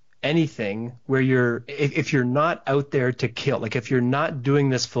run anything where if you're not out there to kill, like if you're not doing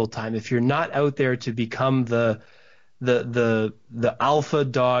this full time, if you're not out there to become the alpha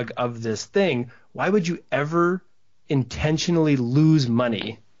dog of this thing, why would you ever intentionally lose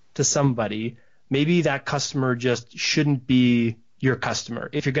money to somebody? Maybe that customer just shouldn't be your customer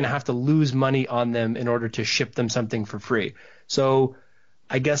if you're going to have to lose money on them in order to ship them something for free. So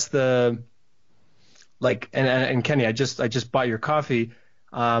I guess and Kenny, I just bought your coffee,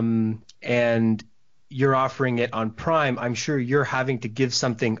 and you're offering it on Prime. I'm sure you're having to give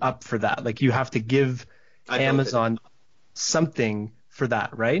something up for that. Like, you have to give Amazon something for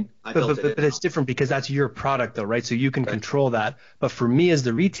that, right? But it's different because that's your product though, right? So you can control that. But for me as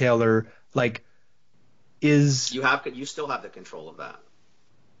the retailer, like, you still have the control of that.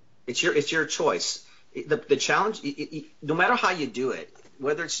 It's your choice. The challenge, no matter how you do it,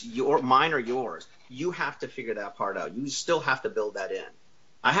 whether it's mine or yours, you have to figure that part out. You still have to build that in.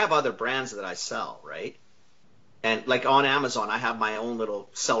 I have other brands that I sell, right? And like on Amazon, I have my own little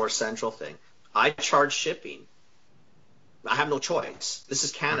Seller Central thing. I charge shipping. I have no choice. This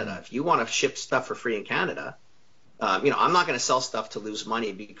is Canada. If you want to ship stuff for free in Canada, I'm not going to sell stuff to lose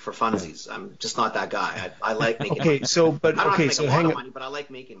money for funsies. I'm just not that guy. I like making money. I don't have to make a lot of money, but I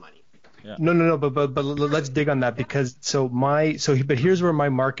like making money. Yeah. No, but let's dig on that, because but here's where my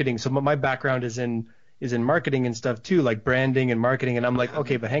marketing. So my background is in marketing and stuff too, like branding and marketing. And I'm like,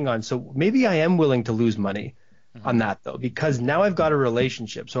 okay, but hang on. So maybe I am willing to lose money on that though, because now I've got a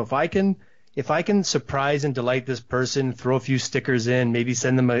relationship. So if I can surprise and delight this person, throw a few stickers in, maybe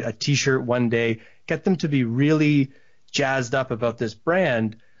send them a t-shirt one day, get them to be really jazzed up about this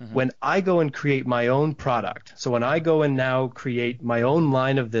brand. When I go and create my own product, so when I go and now create my own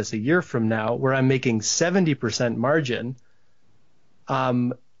line of this a year from now, where I'm making 70% margin, I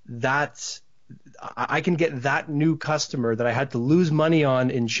can get that new customer that I had to lose money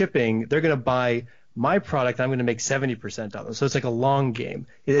on in shipping. They're going to buy my product. I'm going to make 70% on them. So it's like a long game.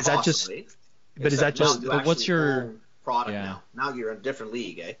 Is that just? But is that just? But what's your product now? Now you're in a different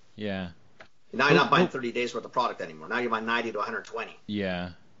league, eh? Yeah. Now you're not buying 30 days worth of product anymore. Now you're buying 90 to 120.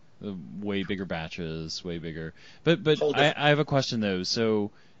 Yeah. Way bigger batches, way bigger. But I have a question though. So,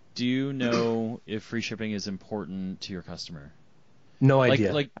 do you know if free shipping is important to your customer? No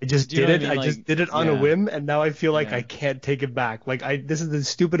idea. I just did it. I just did it on a whim, and now I feel like I can't take it back. Like this is the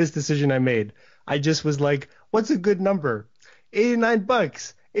stupidest decision I made. I just was like, "What's a good number? $89.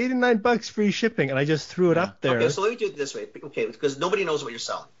 $89 free shipping," and I just threw it up there. Okay, so let me do it this way. Okay, because nobody knows what you're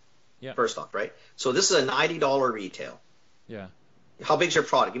selling. Yeah. First off, right? So this is a $90 retail. Yeah. How big's your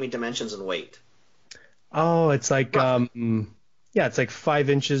product? Give me dimensions and weight. Oh, it's like it's like 5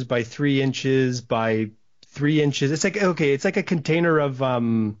 inches by 3 inches by 3 inches. It's like, okay, it's like a container of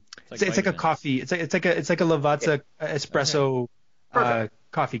it's like a coffee. It's like a Lavazza espresso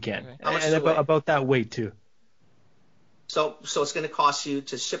coffee can, How and much does it weigh? about that weight too. So it's going to cost you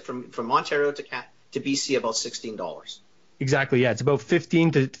to ship from Ontario to BC about $16. Exactly. Yeah, it's about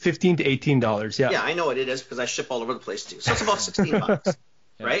 $15 to $18. Yeah. Yeah, I know what it is because I ship all over the place too. So it's about $16,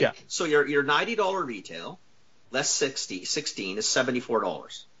 right? Yeah. So your $90 retail less 16 is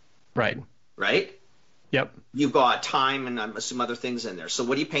 $74, Right. right? Yep. You've got time and some other things in there. So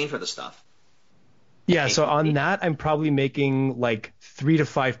what are you paying for the stuff? Yeah. So on that, I'm probably making like 3 to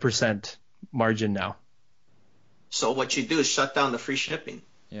 5% margin now. So what you do is shut down the free shipping.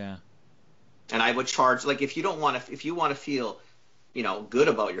 Yeah. And I would charge, like, if you want to feel, good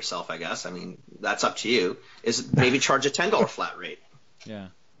about yourself, I guess, I mean, that's up to you, is maybe charge a $10 flat rate. Yeah.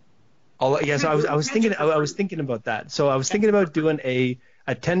 So I was thinking about that. So I was thinking about doing a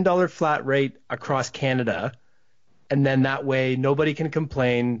 $10 flat rate across Canada, and then that way nobody can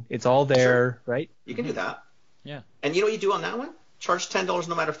complain. It's all there, right? You can do that. Yeah. And you know what you do on that one? Charge $10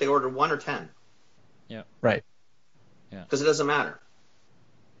 no matter if they order 1 or 10. Yeah. Right. Yeah. Because it doesn't matter.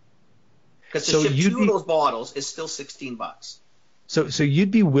 Because to ship 2 of those bottles is still $16. So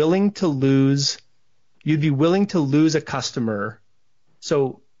you'd be willing to lose a customer.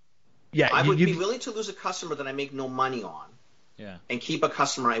 So yeah, I would be willing to lose a customer that I make no money on. Yeah. And keep a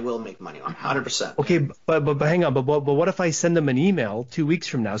customer I will make money on, 100%. Okay, but hang on, but what if I send them an email 2 weeks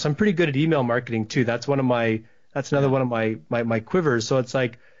from now? So I'm pretty good at email marketing too. That's another one of my quivers. So it's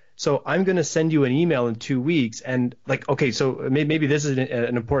like, so I'm going to send you an email in 2 weeks, and like, okay, so maybe this is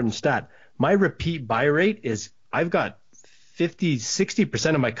an important stat. My repeat buy rate is, I've got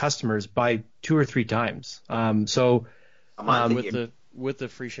 60% of my customers buy 2 or 3 times. With the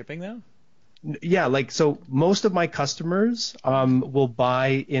free shipping though? Yeah, like, so most of my customers will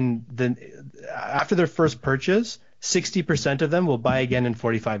buy after their first purchase, 60% of them will buy again in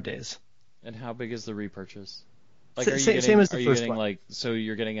 45 days. And how big is the repurchase? Like, same as the first one. Like, so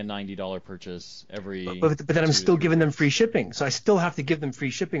you're getting a $90 purchase every. But then I'm still giving them free shipping, so I still have to give them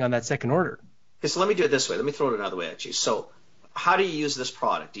free shipping on that second order. Okay, so let me do it this way. Let me throw it another way at you. So, how do you use this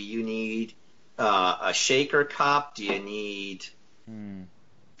product? Do you need a shaker cup? Do you need?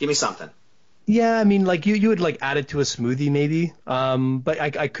 Give me something. Yeah, I mean, like you would like add it to a smoothie maybe, but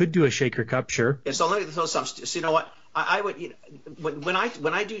I could do a shaker cup, sure. Yeah, so let me throw some. So you know what? I would, when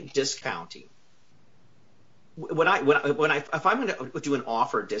I do discounting. If I'm going to do an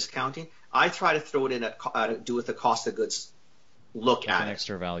offer discounting, I try to throw it in do with the cost of goods look at an it,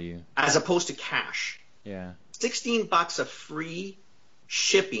 extra value, as opposed to cash. Yeah. $16 of free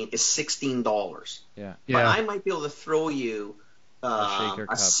shipping is $16. Yeah. But I might be able to throw you a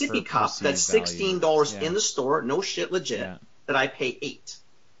sippy cup that's $16 in the store, no shit, legit, that I pay $8.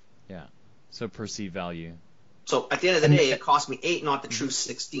 Yeah. So perceived value. So at the end of the day, it cost me $8, not the true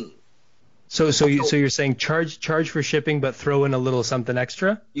 $16. So you're saying charge for shipping, but throw in a little something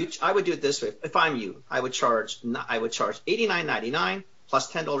extra? I would do it this way. If I'm you, I would charge $89.99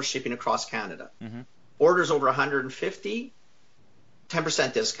 plus $10 shipping across Canada. Mm-hmm. Orders over $150,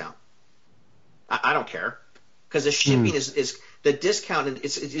 10% discount. I don't care, because the shipping is the discount.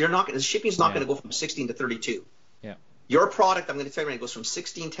 The shipping is not going to go from 16 to 32. Yeah. Your product, I'm going to tell you, right, goes from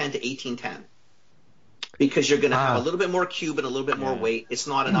 1610 to 1810. Because you're going to have a little bit more cube and a little bit more weight. It's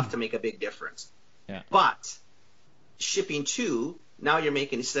not enough to make a big difference. Yeah. But shipping to, now you're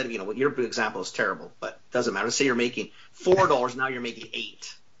making, instead of, your example is terrible, but it doesn't matter. Let's say you're making $4, now you're making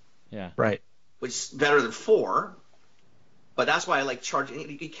 $8. Yeah. Right. Which is better than $4. But that's why I like charging.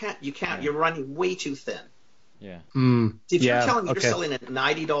 You can't. You're running way too thin. Yeah. If you're telling me you're selling a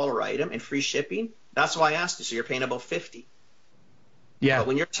 $90 item and free shipping, that's why I asked you. So you're paying about $50. Yeah. But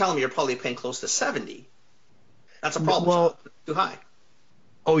when you're telling me you're probably paying close to $70, that's a problem. Well, too high.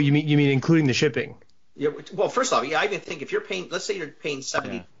 Oh, you mean including the shipping? Well, first off, I even think if you're paying, let's say you're paying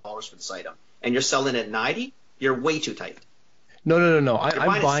 $70 for this item and you're selling it at $90, you're way too tight. No.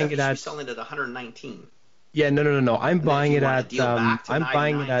 I'm buying it at. Selling it at $119. Yeah, no. I'm buying it at. I'm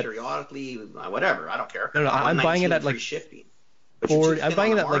buying it at periodically, whatever. I don't care. No, I'm buying it at like shipping. 40. I'm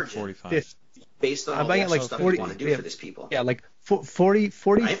buying it at like 50. Based on I'm buying it like 40. Want to do for these people. Yeah, like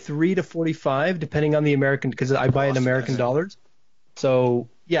 43 to 45, depending on the American, because I buy in American dollars. So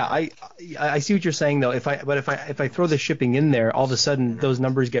yeah, I see what you're saying though. If I throw the shipping in there, all of a sudden those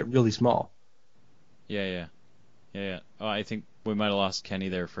numbers get really small. Yeah. Oh, I think we might have lost Kenny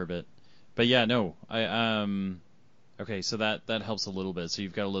there for a bit. But yeah, no. Okay, so that helps a little bit. So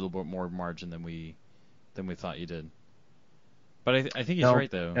you've got a little bit more margin than we thought you did. But I think he's right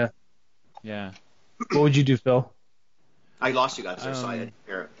though. Yeah. Yeah. What would you do, Phil? I lost you guys there, so I didn't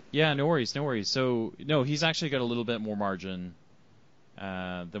hear it. Yeah, no worries, no worries. So no, he's actually got a little bit more margin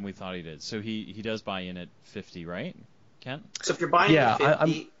than we thought he did. So he does buy in at 50, right, Kent? So if you're buying at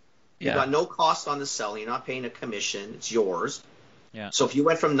 50, yeah. you've got no cost on the sell. You're not paying a commission. It's yours. Yeah. So if you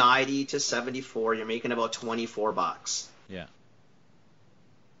went from 90 to 74, you're making about $24. Yeah.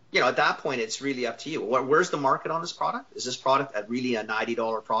 At that point, it's really up to you. Where's the market on this product? Is this product really a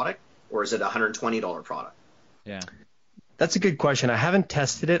 $90 product, or is it a $120 product? Yeah. That's a good question. I haven't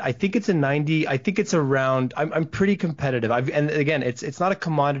tested it. I think it's a 90. I think it's around. I'm pretty competitive. And again, it's not a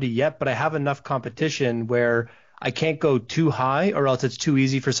commodity yet, but I have enough competition where I can't go too high, or else it's too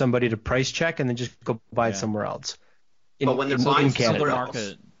easy for somebody to price check and then just go buy it somewhere else. But when they're buying somewhere else,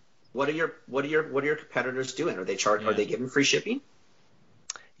 market, what are your competitors doing? Are they Are they giving free shipping?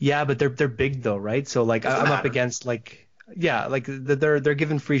 Yeah, but they're big though, right? So like I'm up against they're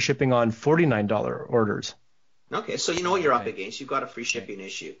giving free shipping on $49 orders. Okay, so you know what you're up against. You've got a free shipping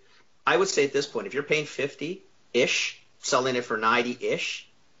issue. I would say at this point, if you're paying 50-ish, selling it for 90-ish,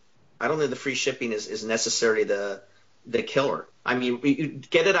 I don't think the free shipping is necessarily the killer. I mean, you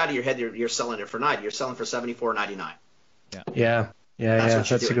get it out of your head. You're selling it for 90. You're selling for $74.99. Yeah.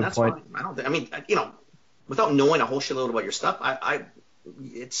 That's a good point. Fine. Without knowing a whole shitload about your stuff,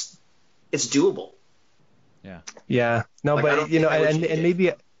 it's doable. Yeah. No, but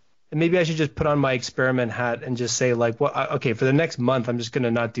and maybe I should just put on my experiment hat and just say like, okay, for the next month, I'm just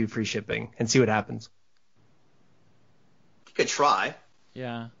gonna not do free shipping and see what happens. You could try.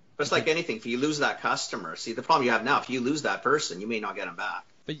 Yeah. But it's like anything. If you lose that customer, see the problem you have now. If you lose that person, you may not get them back.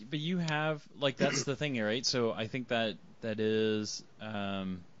 But you have that's the thing here, right? So I think that is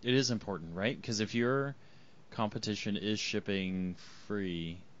it is important, right? Because if your competition is shipping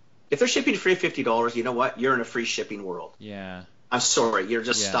free, if they're shipping free $50, you know what? You're in a free shipping world. Yeah. I'm sorry, you're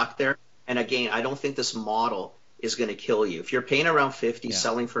just stuck there. And again, I don't think this model is going to kill you. If you're paying around 50,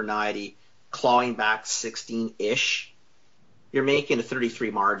 selling for 90, clawing back 16-ish, you're making a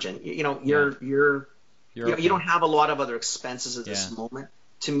 33 margin. You don't have a lot of other expenses at this moment.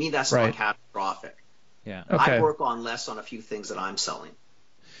 To me, that's not catastrophic. Yeah. Okay. I work on less on a few things that I'm selling.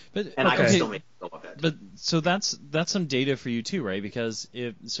 But I can still make a go of it. But so that's some data for you too, right? Because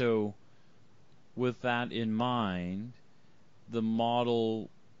with that in mind, the model,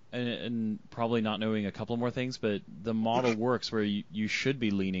 and probably not knowing a couple more things, but the model works where you should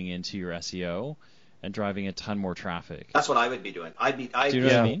be leaning into your SEO and driving a ton more traffic. That's what I would be doing. I'd be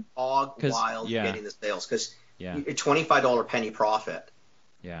hog wild getting the sales because your $25 penny profit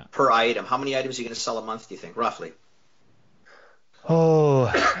per item. How many items are you going to sell a month, do you think, roughly? Oh,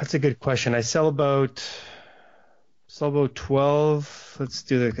 that's a good question. I sell about 12. Let's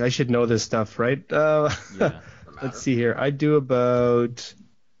do I should know this stuff, right? Let's see here. I do about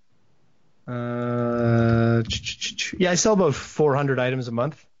I sell about 400 items a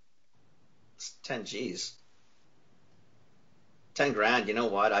month. 10 G's. 10 grand. You know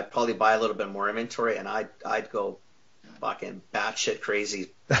what? I'd probably buy a little bit more inventory, and I'd go fucking batshit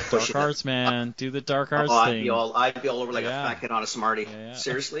crazy. Dark arts, man. Do the dark arts thing. I'd be all over like a fat kid on a Smartie. Yeah.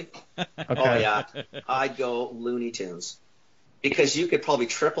 Seriously? Okay. Oh yeah. I'd go Looney Tunes because you could probably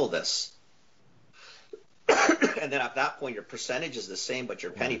triple this. And then at that point, your percentage is the same, but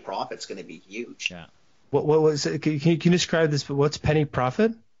your penny profit's going to be huge. Yeah. What was it? Can you describe this? What's penny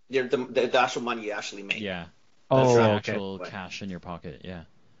profit? The actual money you actually make. Yeah. That's the actual cash in your pocket. Yeah.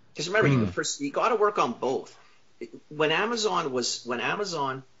 Because remember, you got to work on both. When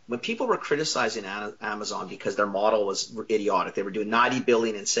people were criticizing Amazon because their model was idiotic, they were doing $90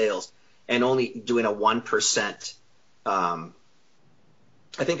 billion in sales and only doing a 1%.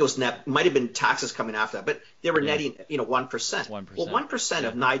 I think it was might have been taxes coming after that, but they were netting 1%. 1%. Well, 1%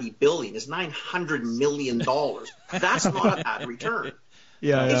 of $90 billion is $900 million. That's not a bad return.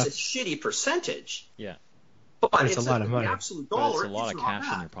 It's a shitty percentage. Yeah. But it's a lot of money. The absolute dollar, it's a lot of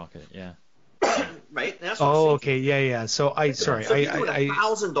cash in your pocket. Yeah. Right? That's what I'm saying. Yeah. So if you're doing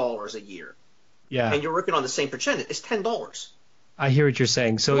 $1,000 a year, and you're working on the same percentage, it's $10. I hear what you're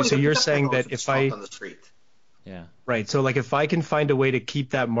saying. So you're saying that if I on the street. Yeah. Right. So like if I can find a way to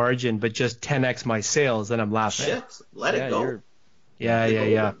keep that margin but just 10x my sales, then I'm laughing. Shit. Let it go.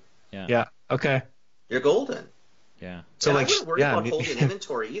 Yeah. Okay. You're golden. Yeah. So I wouldn't worry about holding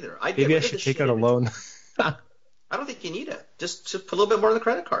inventory either. Maybe I should take out a loan. I don't think you need it. Just put a little bit more on the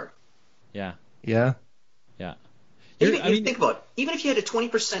credit card. Yeah. Yeah. Yeah. Think about it. Even if you had a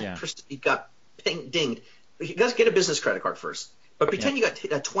 20%, you got dinged. You guys get a business credit card first. But pretend you got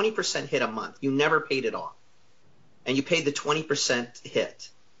a 20% hit a month. You never paid it off. And you paid the 20% hit.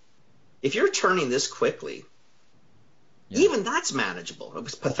 If you're turning this quickly, even that's manageable.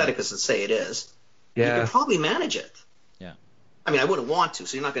 As pathetic as to say it is, you can probably manage it. Yeah. I mean, I wouldn't want to,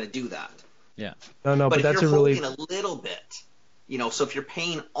 so you're not going to do that. Yeah. No, But but if that's you're a really holding a little bit, so if you're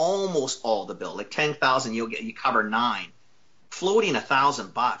paying almost all the bill, like 10,000, you cover 9. Floating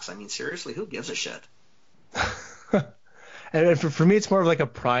 $1,000, I mean, seriously, who gives a shit? And for me, it's more of like a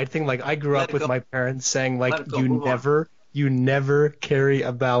pride thing. Like I grew Let up it with go. my parents saying Let like it go. Move on. you never carry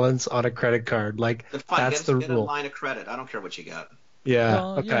a balance on a credit card. Like Then fine, that's the get a rule. line of credit. I don't care what you got. Yeah.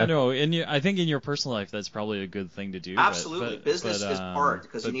 Well, yeah, Okay. no, I think in your personal life that's probably a good thing to do. Absolutely, but business is hard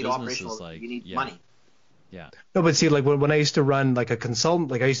because you need operational. Like, You need yeah, money. Yeah. No, but see, like when I used to run like a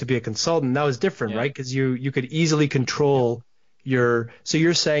consultant, like I used to be a consultant, that was different, Yeah. right? Because you could easily control your. So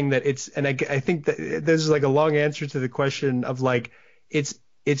you're saying that it's, and I think that there's like a long answer to the question of like it's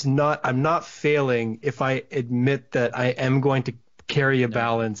not. I'm not failing if I admit that I am going to carry a No.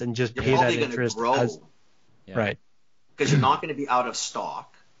 balance and just You're pay that probably going to interest grow as Yeah. right. because you're not going to be out of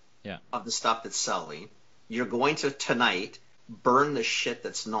stock Yeah. of the stuff that's selling. You're going to tonight burn the shit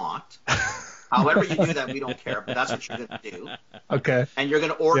that's not. However you do that, we don't care, but that's what you're going to do. Okay. And you're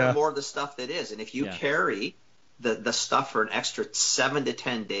going to order Yeah. more of the stuff that is. And if you Yeah. carry the stuff for an extra 7 to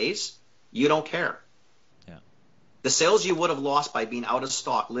 10 days, you don't care. Yeah. The sales you would have lost by being out of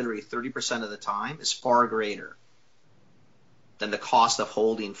stock literally 30% of the time is far greater than the cost of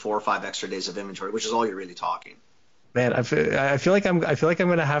holding 4 or 5 extra days of inventory, which is all you're really talking. Man, I feel like I'm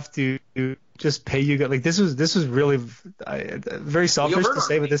gonna have to just pay you guys. Like this was really very selfish to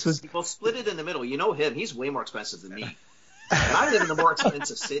say, but this was. Well, split it in the middle. You know him; he's way more expensive than me, and I live in a more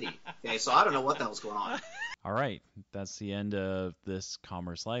expensive city. Okay, so I don't know what the hell's going on. All right, that's the end of this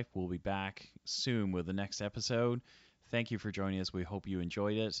Commerce Life. We'll be back soon with the next episode. Thank you for joining us. We hope you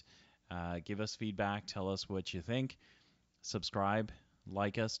enjoyed it. Give us feedback. Tell us what you think. Subscribe,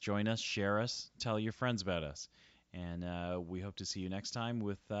 like us, join us, share us, tell your friends about us. And we hope to see you next time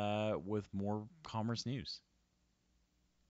with more commerce news.